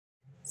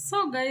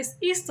So guys,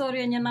 hii story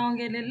yenye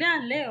naongelelea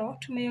leo,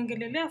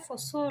 tumeiongelelea for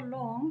so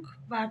long,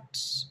 but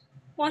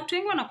watu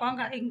wengi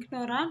wanakuanga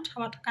ignorant,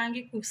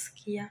 hawatakangi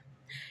kusikia.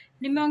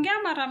 Nimeongea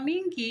mara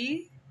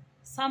mingi,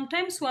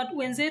 sometimes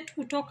wenzetu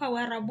kutoka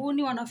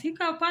Uarabuni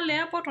wanafika pale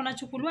hapo,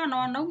 wanachukuliwa na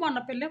wanaume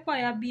wanapelekwa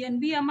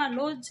Airbnb ama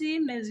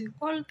lodging, as you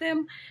call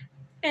them,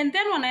 and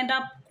then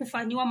wanaenda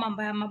kufanyiwa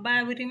mambo ya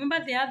mabaya. We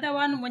remember the other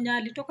one mwenye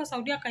alitoka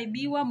Saudi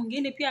akaibiwa,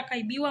 mwingine pia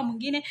akaibiwa,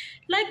 mwingine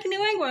like ni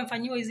wengi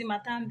wamefanyiwa hizi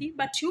madhambi.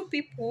 But you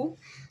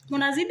people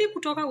mnazidi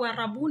kutoka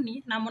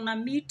Uarabuni na mna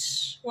meet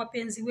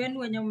wapenzi wenu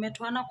wenye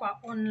umetoana kwa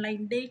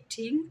online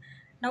dating,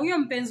 na huyo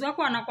mpenzi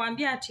wako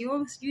anakuambia ati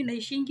sijui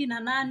naishingi na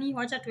nani,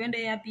 wacha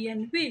tuende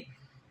Airbnb.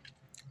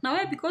 Na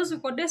wewe because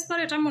uko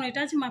desperate ama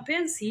unahitaji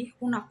mapenzi,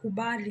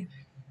 unakubali.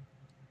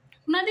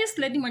 Kuna this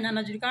lady mwenye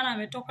anajulikana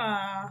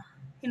ametoka,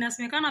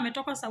 inasemekana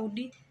ametoka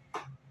Saudi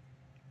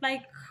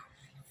like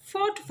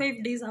 4 to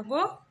 5 days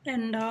ago,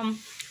 and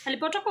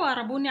alipotoka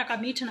Uarabuni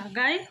akameet na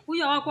guy.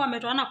 Huyo wako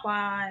ametoana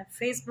kwa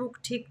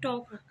Facebook,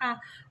 TikTok,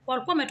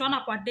 walikuwa ametoana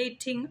kwa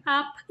dating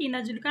app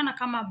inajulikana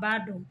kama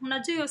Baada.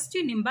 Unajua hiyo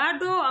sijui ni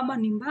Baada ama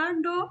ni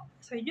Mbando,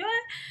 sijui.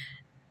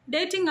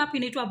 Dating app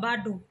inaitwa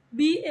Baada,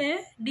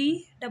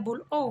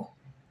 BADO,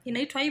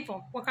 inaitwa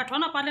hivyo.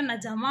 Wakatoana pale na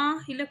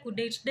jamaa ile ku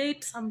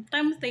date,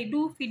 sometimes they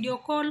do video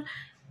call,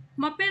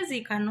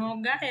 mapenzi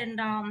kanoga,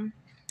 and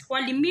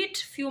wali meet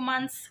few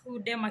months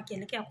dem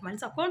akielekea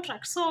kumaliza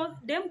contract. So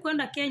dem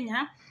kwenda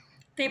Kenya,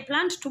 they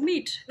planned to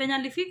meet. When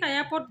alifika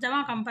airport, jamaa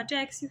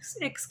akampatia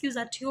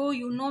excuse at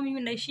you know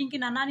mimi naishingi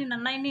na nani na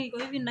nani iko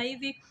hivi na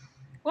hivi.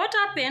 What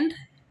happened?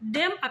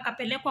 Dem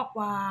akapelekwa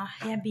kwa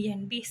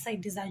Airbnb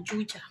side za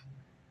Juja.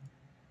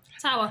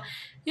 Sawa,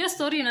 hiyo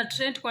story ina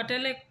trend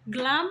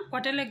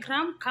kwa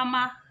Telegram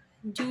kama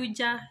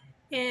Juja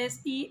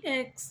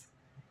SEX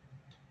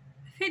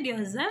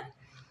videos.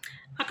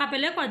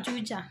 Akapelekwa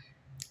Juja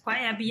kwa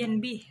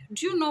Airbnb.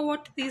 Do you know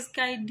what this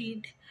guy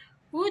did?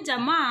 Huyu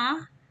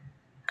jamaa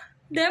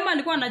dem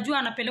alikuwa anajua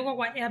anapelekwa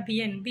kwa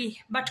Airbnb,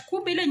 but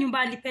kumbe ile nyumba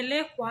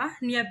alipelekwa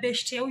ni ya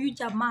best ya huyu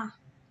jamaa.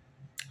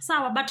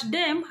 Sawa, but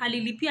dem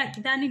alilipia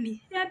akidhani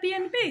ni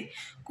Airbnb.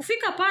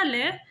 Kufika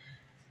pale,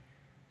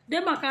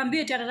 dem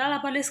akaambia eti atalala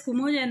pale siku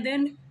moja and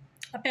then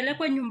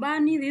apelekwe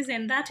nyumbani, this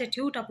and that,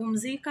 eti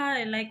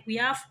utapumzika, like we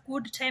have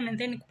good time, and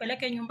then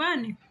kupeleke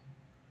nyumbani.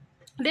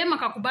 Dem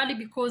akakubali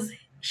because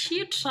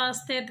she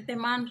trusted the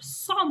man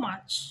so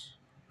much.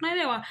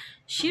 Naelewa,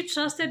 she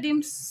trusted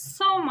him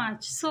so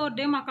much. So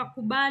dem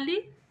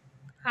akakubali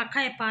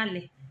akae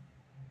pale.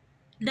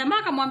 Dem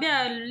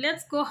akamwambia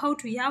let's go out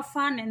to have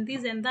fun and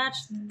this and that.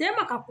 Dem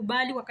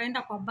akakubali,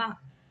 wakaenda kwa bar.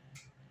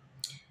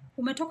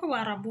 Umetoka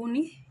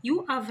Uarabuni,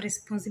 you have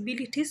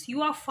responsibilities,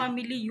 you have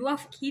family, you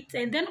have kids,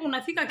 and then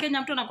unafika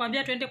Kenya mtu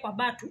anakuambia tuende kwa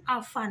bar to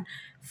have fun.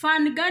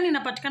 Fun gani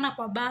inapatikana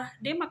kwa bar?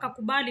 Dem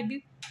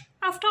akakubali.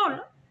 After all,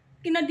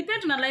 ina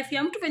depend na life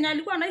ya mtu venye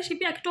alikuwa anaishi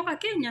pia akitoka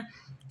Kenya.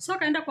 So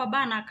akaenda kwa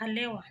bar na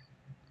akalewa.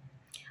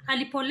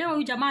 Alipolewa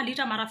huyu jamaa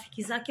aliita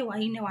marafiki zake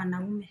 4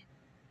 wanaume.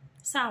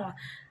 Sawa.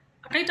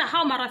 Akaita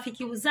hao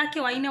marafiki zake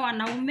 4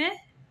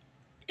 wanaume,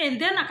 and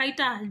then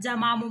akaita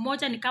jamaa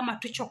mmoja ni kama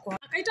tuchoko.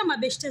 Akaita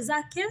mabeshte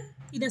zake,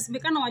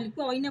 inasemekana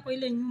walikuwa 4 kwa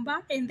ile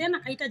nyumba, and then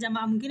akaita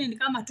jamaa mwingine ni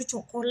kama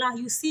tuchokola.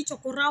 You see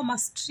chokorao ma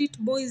street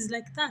boys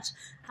like that.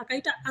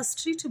 Akaita a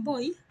street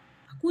boy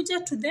akuja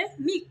to the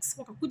mix,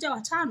 wakakuja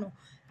 5.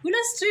 Yule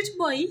street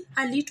boy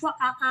aliitwa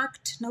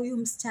act na huyu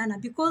msichana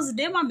because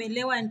dem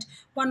amelewa, and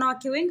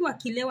wanawake wengi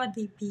wakilewa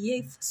they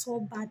behave so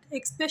bad,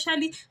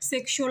 especially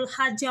sexual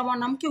urge ya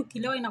mwanamke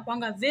ukilewa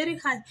inakuanga very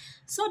high.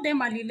 So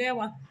dem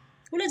alilewa.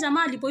 Ule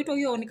jamaa alipoitwa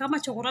huyo ni kama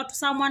chokoratu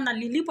someone,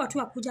 alilipwa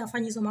tu akuja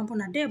afanye hizo mambo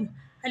na dem.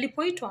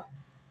 Alipoitwa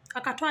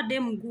akatoa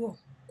dem nguo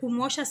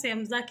kumuosha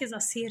sehemu zake za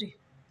siri.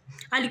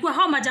 Alikuwa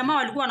hao majamaa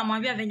walikuwa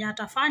wanamwambia venye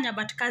atafanya,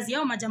 but kazi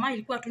yao majamaa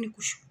ilikuwa tu ni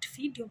kushoot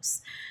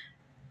videos.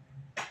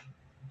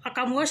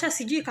 Akamuosha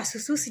sijui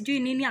kasusu sijui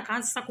nini,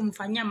 akaanza sasa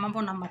kumfanyia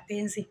mambo na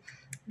mapenzi.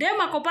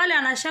 Dem ako pale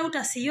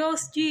anashauta sio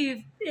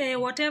sijui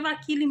whatever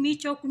kill me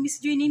choke me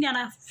sijui nini,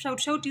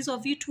 anashout hizo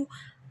vitu,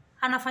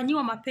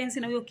 anafanyiwa mapenzi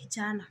na huyo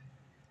kijana.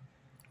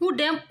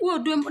 Huyo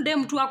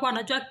dem tu wako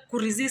anajua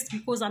kuresist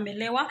because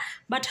amelewa,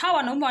 but hawa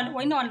wanaume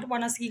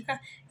wanasikika.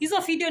 Hizo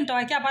video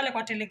nitawekea pale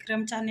kwa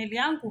Telegram channel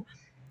yangu.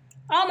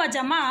 Hao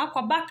majamaa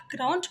kwa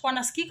background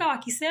wanasikika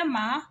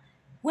wakisema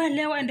wewe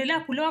leo endelea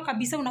kulewa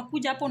kabisa,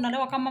 unakuja hapo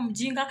unalewa kama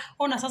mjinga,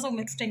 ona sasa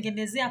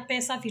umetutengenezea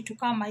pesa, vitu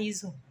kama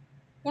hizo.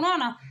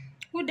 Unaona?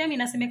 Huyu dem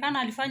inasemekana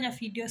alifanya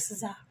videos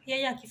za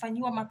yeye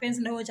akifanyiwa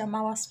mapenzi na huyo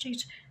jamaa wa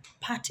street,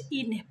 part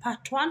 4,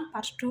 part 1,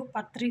 part 2,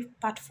 part 3,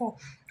 part 4.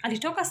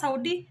 Alitoka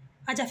Saudi,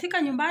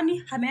 hajafika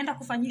nyumbani, ameenda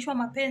kufanyishwa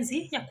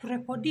mapenzi ya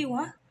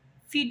kurekodiwa,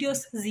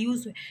 videos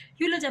ziuzwe.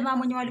 Yule jamaa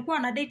mwenye walikuwa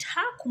na date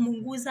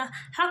hakumunguza,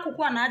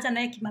 hakukuwa na haja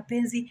naye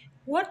kimapenzi.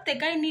 What the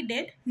guy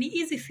needed ni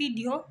easy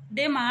video,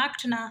 dem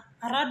act na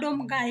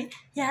random guy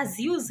ya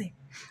ziuze.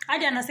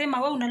 Hadi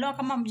anasema wewe unalewa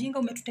kama mjinga,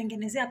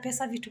 umetutengenezea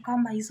pesa, vitu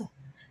kama hizo.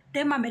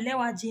 Dem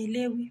amelewa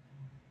ajielewi.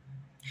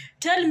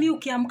 Tell me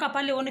ukiamka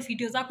pale uone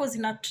video zako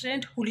zina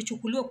trend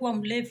ulichukuliwa kuwa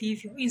mlevi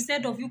hivyo,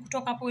 instead of you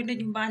kutoka hapo uende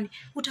nyumbani,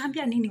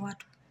 utaambia nini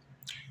watu?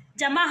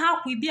 Jamaa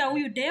hakuibia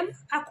huyu dem,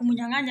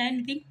 hakumnyang'anya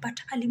anything,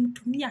 but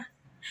alimtumia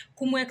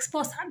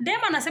kumexpose. Dem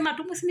anasema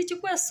tu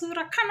msinichukue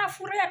sura, kana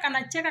furaha,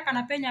 kana cheka,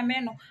 kana penya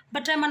meno,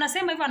 but time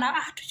anasema hivyo na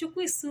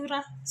tuchukui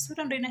sura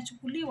ndio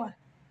inachukuliwa.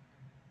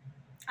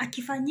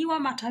 Akifanyiwa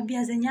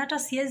matabia zenye hata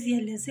siwezi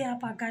elezea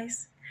hapa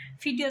guys.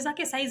 Video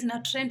zake sasa zina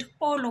trend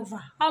all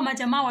over. Hao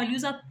majamaa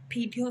waliuza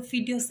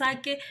video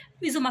zake,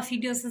 hizo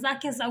mavideo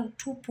zake za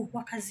utupu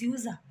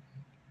wakaziuza.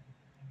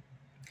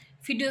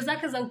 Video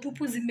zake za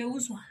utupu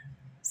zimeuzwa.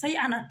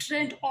 Sasa ana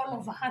trend all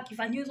over.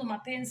 Akifanyiwa hizo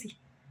mapenzi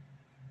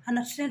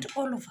ana trend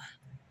all over.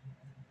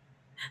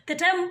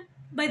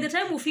 By the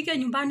time ufike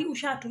nyumbani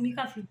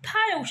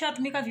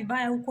ushatumika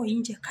vibaya huko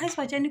nje. Guys,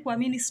 wacheni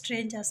kuamini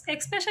strangers,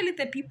 especially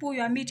the people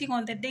you are meeting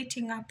on the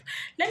dating app.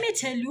 Let me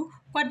tell you,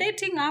 kwa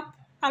dating app,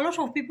 a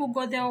lot of people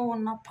go there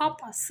on a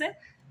purpose.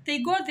 They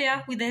go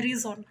there with a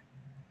reason.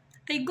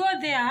 They go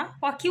there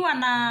wakiwa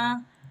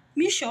na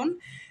mission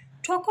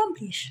to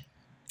accomplish.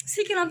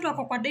 Si kila mtu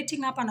ako kwa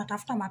dating app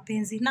anatafuta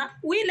mapenzi. Na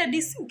we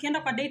ladies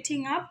ukienda kwa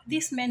dating app,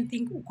 these men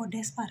think uko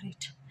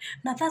desperate.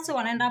 Na that's why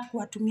wanaenda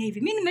kuwatumia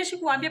hivi. Mimi nimeishi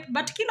kuambia,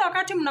 but kila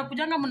wakati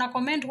mnakujanga mna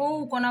comment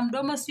uko na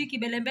mdomo sio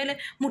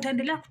kibelembele,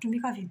 mtaendelea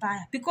kutumika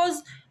vibaya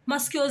because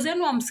masikio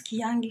zenu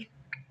hamsikiangi.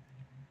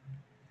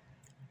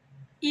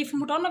 If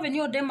mtaona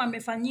venye dem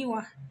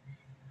amefanyiwa,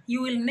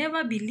 you will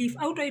never believe,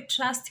 I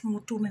trust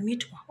mtu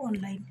umemeet kwa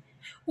online.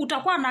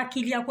 Utakuwa na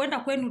akili ya kwenda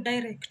kwenu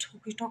direct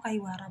ukitoka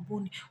hiyo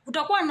Arabuni.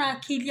 Utakuwa na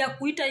akili ya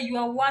kuita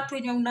your watu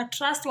wenye una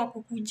trust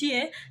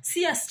wakukujie,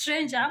 si a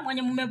stranger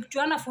mwenye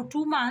mmejuana for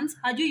 2 months,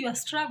 hajui your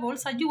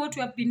struggles, hajui what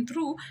you have been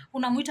through,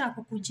 unamuita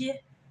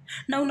akukujie.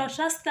 Na una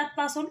trust that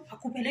person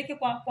akupeleke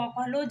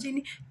kwa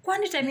lodging.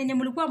 Kwani time yenye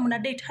mlikuwa mna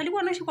date,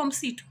 alikuwa anaishi kwa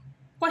msitu,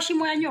 kwa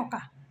shimo ya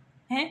nyoka?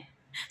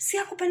 Si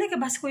akupeleke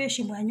basi kwa hiyo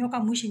shimo ya nyoka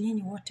muishi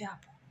nyinyi wote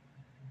hapo.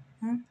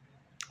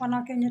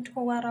 Wanawake wenye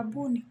tuko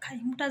Uarabuni,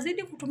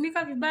 mtazidi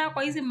kutumika vibaya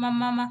kwa hizi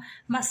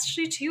ma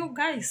street you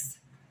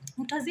guys.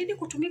 Mtazidi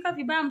kutumika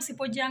vibaya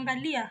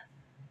msipojiangalia.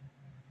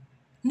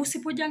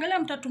 Msipojiangalia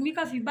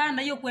mtatumika vibaya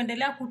na hiyo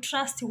kuendelea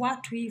kutrust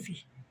watu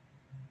hivi.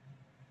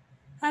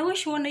 I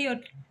wish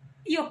uone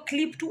hiyo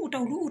clip tu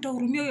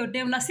utahurumia hiyo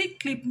dem, na si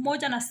clip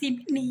moja na si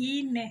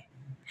ni 4.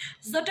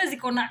 Zote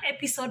ziko na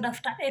episode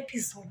after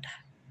episode.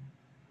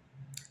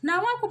 Na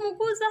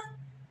wakumuguza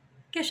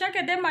kesho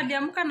yake dem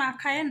aliamka na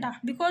akaenda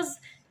because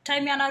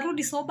time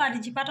anarudi soba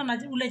alijipata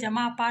na ule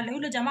jamaa pale.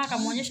 Ule jamaa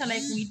akamuonyesha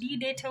like we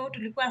did it,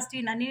 tulikuwa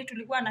still na nini,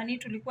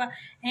 tulikuwa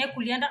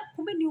kulienda,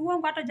 kumbe ni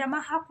uongo, hata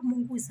jamaa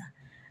hakumunguza.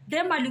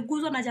 Dem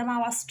aliguzwa na jamaa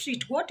wa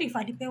street. What if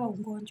alipewa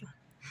ugonjwa?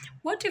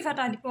 What if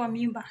hata alipewa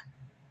mimba?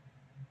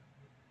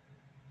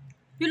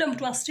 Yule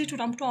mtu wa street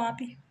utamtoa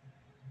wapi?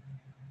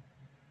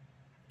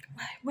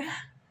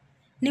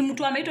 Ni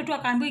mtu ameitwa tu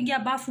akaambiwa ingia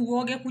bafu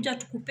uoge, kuja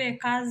tukupee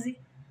kazi.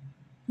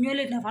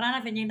 Nywele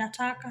inafanana venye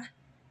inataka.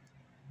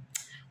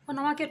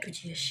 Wanawake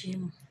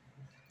tujiheshimu.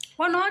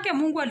 Wanawake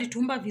Mungu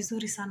alitumba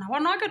vizuri sana.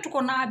 Wanawake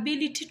tuko na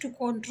ability to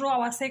control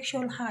our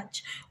sexual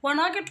urge.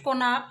 Wanawake tuko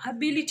na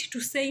ability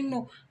to say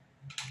no.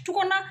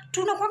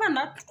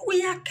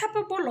 We are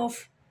capable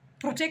of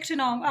protecting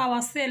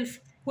ourselves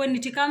when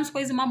it comes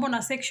kwa hizi mambo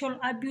na sexual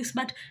abuse,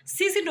 but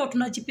sisi ndo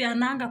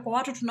tunajipeananga kwa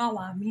watu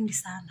tunaowaamini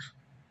sana.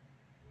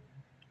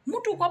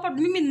 Mtu kwa hapa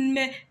mimi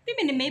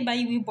nimeiba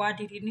hii wimbo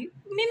hadi lini?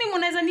 Mimi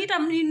mnaweza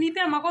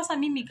nipea makosa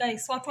mimi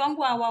guys? Watu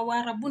wangu wa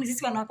Arabuni,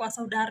 sisi wanawake wa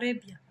Saudi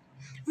Arabia.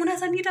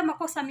 Mnaweza niita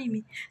makosa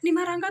mimi? Ni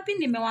mara ngapi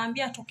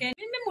nimewaambia tokeni?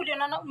 Mimi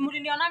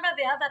mlionanga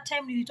the other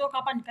time nilitoka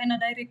hapa nikaenda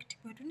direct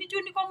kwetu.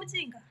 Nijuu niko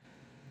mjinga?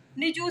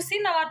 Nijuu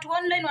sina watu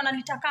online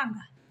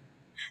wananitakanga?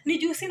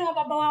 Nijuu sina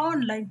wababa wa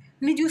online?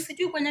 Nijuu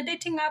sijui kwenye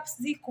dating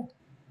apps ziko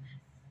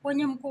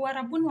wenye mko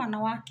Arabuni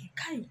wanawake?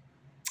 Kai,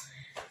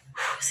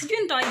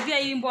 sijui nitawaibia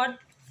hii wimbo.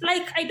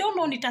 Like, I don't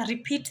know nita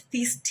repeat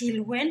this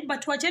till when,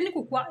 but wacheni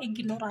kukua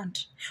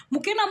ignorant.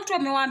 Mkiona mtu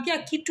amewaambia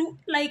kitu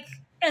like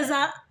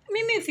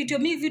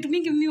vitu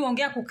mingi mimi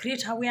huongea ku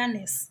create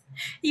awareness.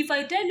 If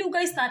I tell you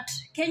guys that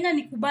Kenya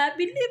ni kubaya,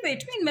 believe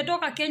it. Mimi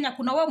nimetoka Kenya,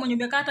 kuna wewe mwenye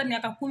umekata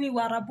miaka 10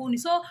 Uarabuni.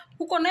 So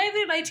uko na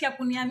every right ya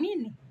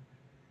kuniamini.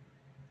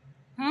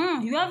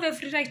 You have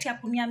every right ya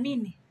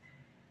kuniamini.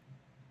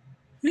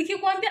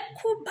 Nikikwambia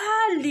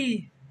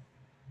kubali.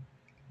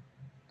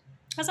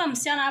 Sasa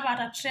msichana hapa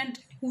ata trend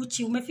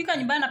Uchi. Umefika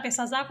nyumbani na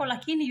pesa zako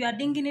lakini your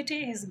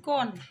dignity is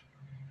gone.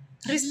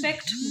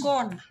 Respect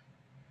gone.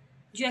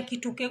 Juu ya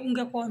kitu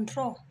unge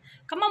control.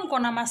 Kama mko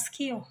na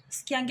masikio,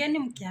 sikiangeni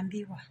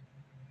mkiambiwa.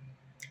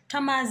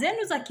 Tamaa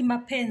zenu za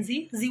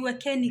kimapenzi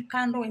ziwekeni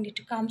kando when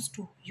it comes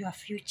to your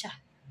future.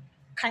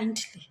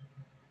 Kindly.